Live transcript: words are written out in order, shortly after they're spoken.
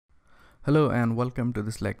Hello and welcome to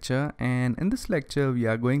this lecture, and in this lecture we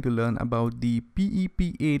are going to learn about the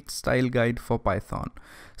PEP8 style guide for Python.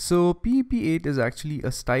 So PEP8 is actually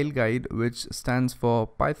a style guide which stands for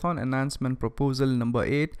Python Enhancement Proposal number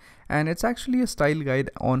 8, and it's actually a style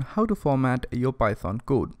guide on how to format your Python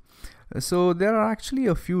code. So there are actually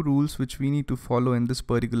a few rules which we need to follow in this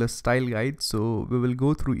particular style guide, so we will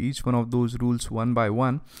go through each one of those rules one by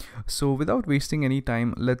one. So without wasting any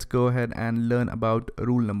time, let's go ahead and learn about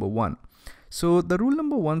rule number 1. So the rule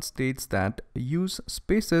number 1 states that use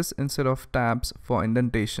spaces instead of tabs for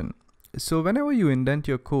indentation. So whenever you indent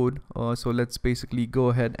your code, so let's basically go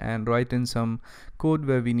ahead and write in some code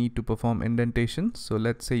where we need to perform indentation. So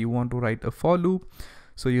let's say you want to write a for loop.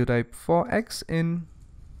 So you type for x in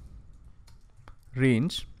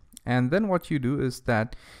range, and then what you do is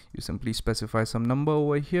that you simply specify some number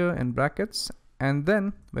over here in brackets, and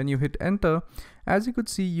then when you hit enter, as you could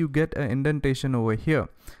see, you get an indentation over here.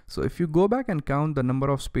 So if you go back and count the number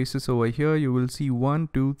of spaces over here, you will see 1,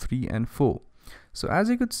 2, 3 and 4. So as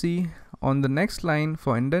you could see on the next line,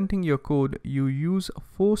 for indenting your code, you use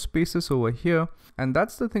 4 spaces over here, and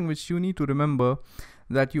that's the thing which you need to remember,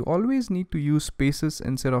 that you always need to use spaces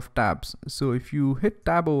instead of tabs. So if you hit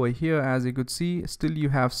tab over here, as you could see, still you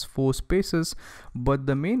have 4 spaces, but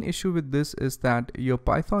the main issue with this is that your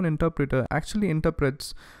Python interpreter actually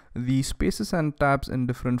interprets the spaces and tabs in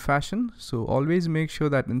different fashion. So always make sure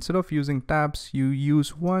that instead of using tabs, you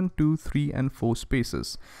use 1, 2, 3 and 4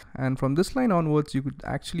 spaces. And from this line onwards, you could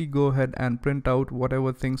actually go ahead and print out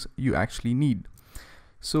whatever things you actually need.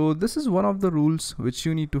 So this is one of the rules which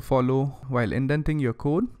you need to follow while indenting your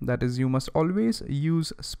code. That is, you must always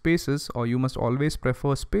use spaces, or you must always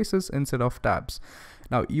prefer spaces instead of tabs.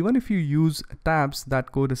 Now, even if you use tabs,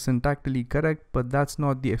 that code is syntactically correct, but that's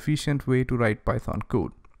not the efficient way to write Python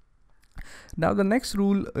code. Now, the next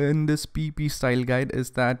rule in this PP style guide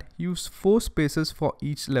is that use 4 spaces for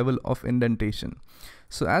each level of indentation.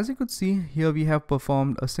 So as you could see here, we have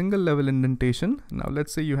performed a single level indentation. Now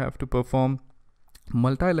let's say you have to perform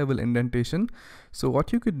multi-level indentation. So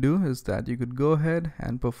what you could do is that you could go ahead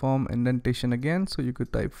and perform indentation again. So you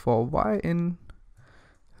could type for y in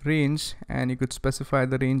range, and you could specify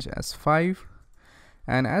the range as 5.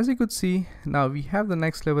 And as you could see, now we have the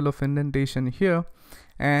next level of indentation here,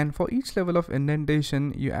 and for each level of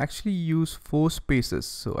indentation you actually use 4 spaces.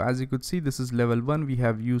 So as you could see, this is level 1, we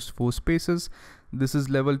have used 4 spaces. This is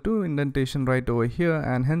level 2 indentation right over here,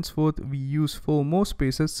 and henceforth we use 4 more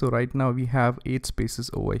spaces. So right now we have 8 spaces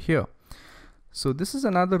over here. So this is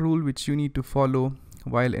another rule which you need to follow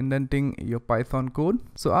while indenting your Python code.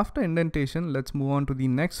 So after indentation, let's move on to the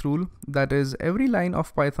next rule, that is every line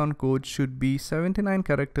of Python code should be 79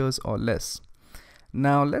 characters or less.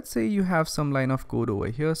 Now let's say you have some line of code over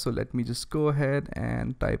here. So let me just go ahead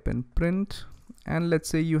and type in print, and let's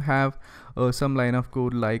say you have some line of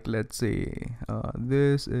code like, let's say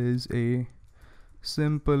this is a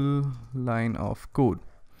simple line of code.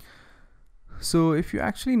 So if you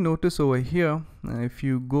actually notice over here, if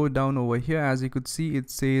you go down over here, as you could see, it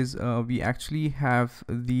says we actually have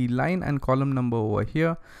the line and column number over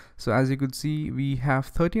here. So as you could see, we have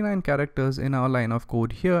 39 characters in our line of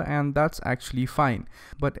code here, and that's actually fine.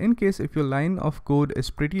 But in case if your line of code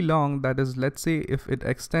is pretty long, that is, let's say if it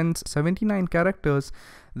extends 79 characters,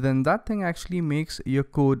 then that thing actually makes your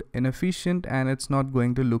code inefficient and it's not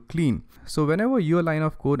going to look clean. So whenever your line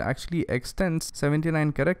of code actually extends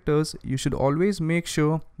 79 characters, you should always make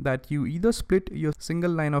sure that you either split your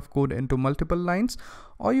single line of code into multiple lines,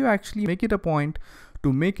 or you actually make it a point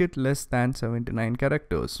to make it less than 79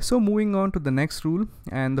 characters. So moving on to the next rule,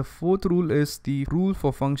 and the 4th rule is the rule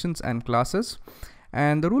for functions and classes.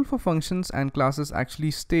 And the rule for functions and classes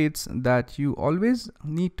actually states that you always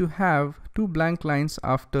need to have 2 blank lines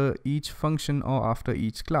after each function or after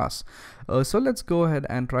each class. So let's go ahead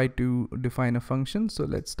and try to define a function. So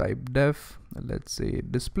let's type def, let's say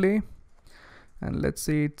display, and let's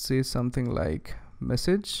say it says something like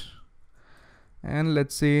message, and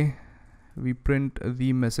let's say we print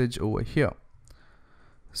the message over here.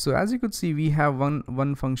 So as you could see, we have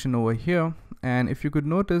one function over here, and if you could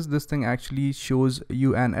notice, this thing actually shows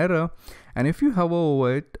you an error, and if you hover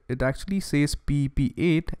over it, it actually says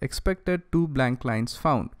PEP8 expected 2 blank lines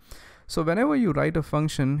found. So whenever you write a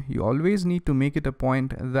function, you always need to make it a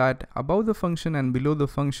point that above the function and below the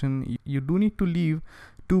function, you do need to leave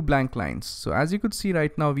 2 blank lines. So as you could see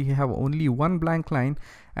right now, we have only 1 blank line,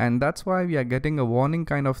 and that's why we are getting a warning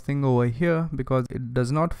kind of thing over here, because it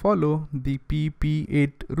does not follow the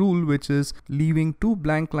PEP8 rule, which is leaving 2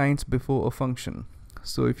 blank lines before a function.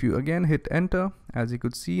 So if you again hit enter, as you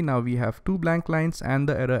could see, now we have 2 blank lines and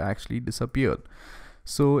the error actually disappeared.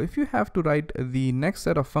 So if you have to write the next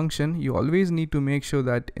set of function, you always need to make sure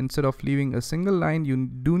that instead of leaving a single line, you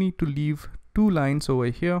do need to leave 2 lines over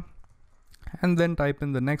here, and then type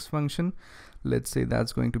in the next function. Let's say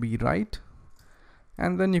that's going to be write,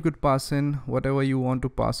 and then you could pass in whatever you want to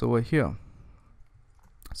pass over here.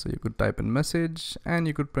 So you could type in message, and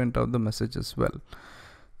you could print out the message as well.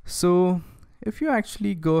 So if you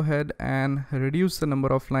actually go ahead and reduce the number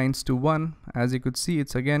of lines to 1, as you could see,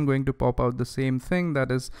 it's again going to pop out the same thing,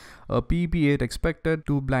 that is a PP8 expected,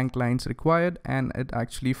 2 blank lines required, and it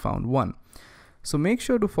actually found 1. So make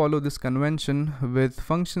sure to follow this convention with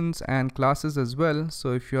functions and classes as well.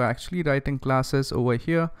 So if you're actually writing classes over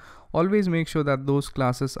here, always make sure that those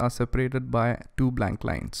classes are separated by 2 blank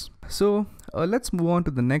lines. So let's move on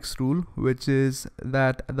to the next rule, which is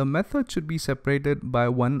that the method should be separated by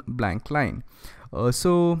 1 blank line.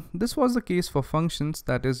 So this was the case for functions,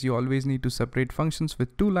 that is you always need to separate functions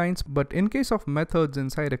with 2 lines, but in case of methods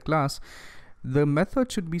inside a class, the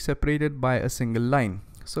method should be separated by a single line.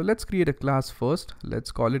 So let's create a class first.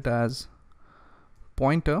 Let's call it as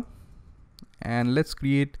pointer, and let's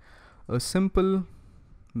create a simple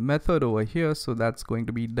method over here. So that's going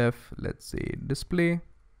to be def, let's say display,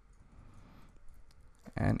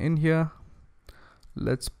 and in here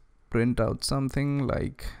let's print out something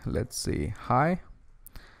like, let's say hi,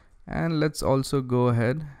 and let's also go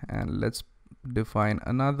ahead and let's define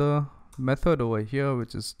another method over here,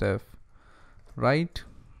 which is def write,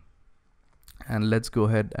 and let's go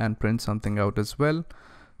ahead and print something out as well.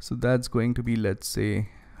 So that's going to be, let's say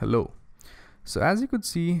hello. So as you could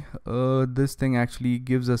see, this thing actually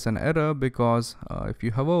gives us an error because if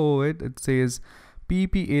you hover over it, it says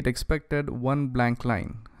PP8 expected, 1 blank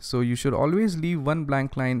line. So you should always leave 1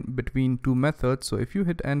 blank line between 2 methods. So if you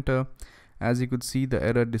hit enter, as you could see, the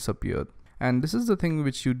error disappeared. And this is the thing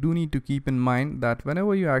which you do need to keep in mind, that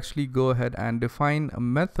whenever you actually go ahead and define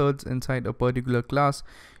methods inside a particular class,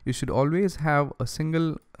 you should always have a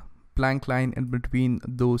single blank line in between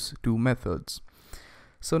those 2 methods.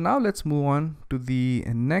 So now let's move on to the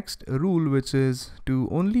next rule, which is to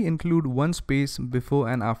only include 1 space before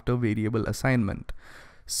and after variable assignment.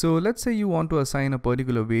 So let's say you want to assign a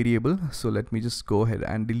particular variable. So let me just go ahead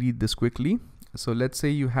and delete this quickly. So let's say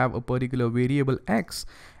you have a particular variable x,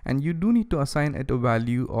 and you do need to assign it a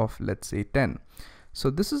value of, let's say 10. So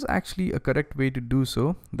this is actually a correct way to do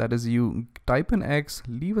so. That is, you type in x,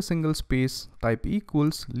 leave a single space, type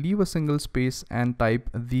equals, leave a single space, and type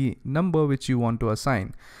the number which you want to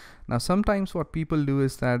assign. Now sometimes what people do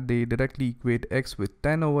is that they directly equate x with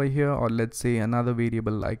 10 over here, or let's say another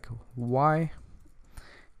variable like y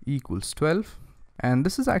equals 12. And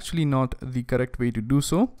this is actually not the correct way to do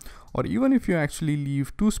so. Or even if you actually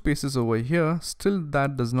leave 2 spaces over here, still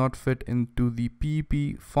that does not fit into the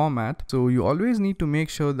PEP format. So you always need to make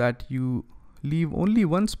sure that you leave only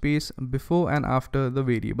 1 space before and after the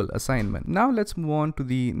variable assignment. Now let's move on to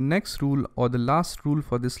the next rule, or the last rule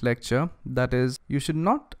for this lecture. That is, you should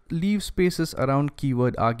not leave spaces around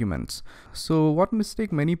keyword arguments. So what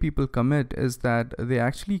mistake many people commit is that they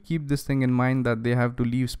actually keep this thing in mind, that they have to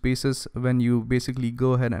leave spaces when you basically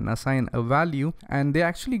go ahead and assign a value, and they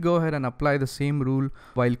actually go ahead and apply the same rule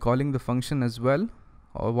while calling the function as well,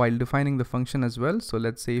 or while defining the function as well. So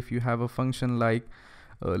let's say if you have a function like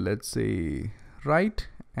let's say write,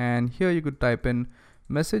 and here you could type in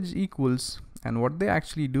message equals, and what they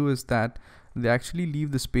actually do is that they actually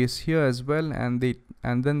leave the space here as well, and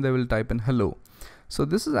then they will type in hello. So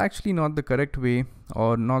this is actually not the correct way,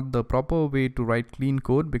 or not the proper way to write clean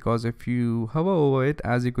code, because if you hover over it,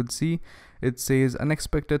 as you could see, it says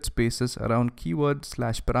unexpected spaces around keyword /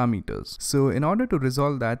 parameters. So in order to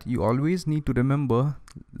resolve that, you always need to remember,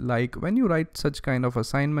 like when you write such kind of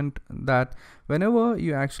assignment, that whenever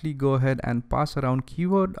you actually go ahead and pass around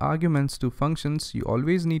keyword arguments to functions, you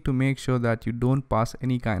always need to make sure that you don't pass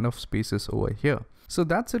any kind of spaces over here. So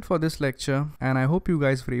that's it for this lecture, and I hope you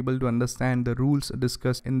guys were able to understand the rules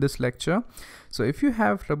discussed in this lecture. So if you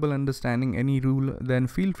have trouble understanding any rule, then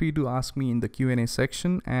feel free to ask me in the Q&A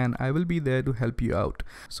section, and I will be there to help you out.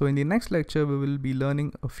 So in the next lecture, we will be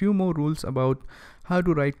learning a few more rules about how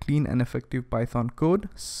to write clean and effective Python code.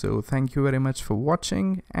 So thank you very much for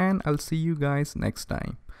watching, and I'll see you guys next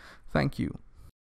time. Thank you.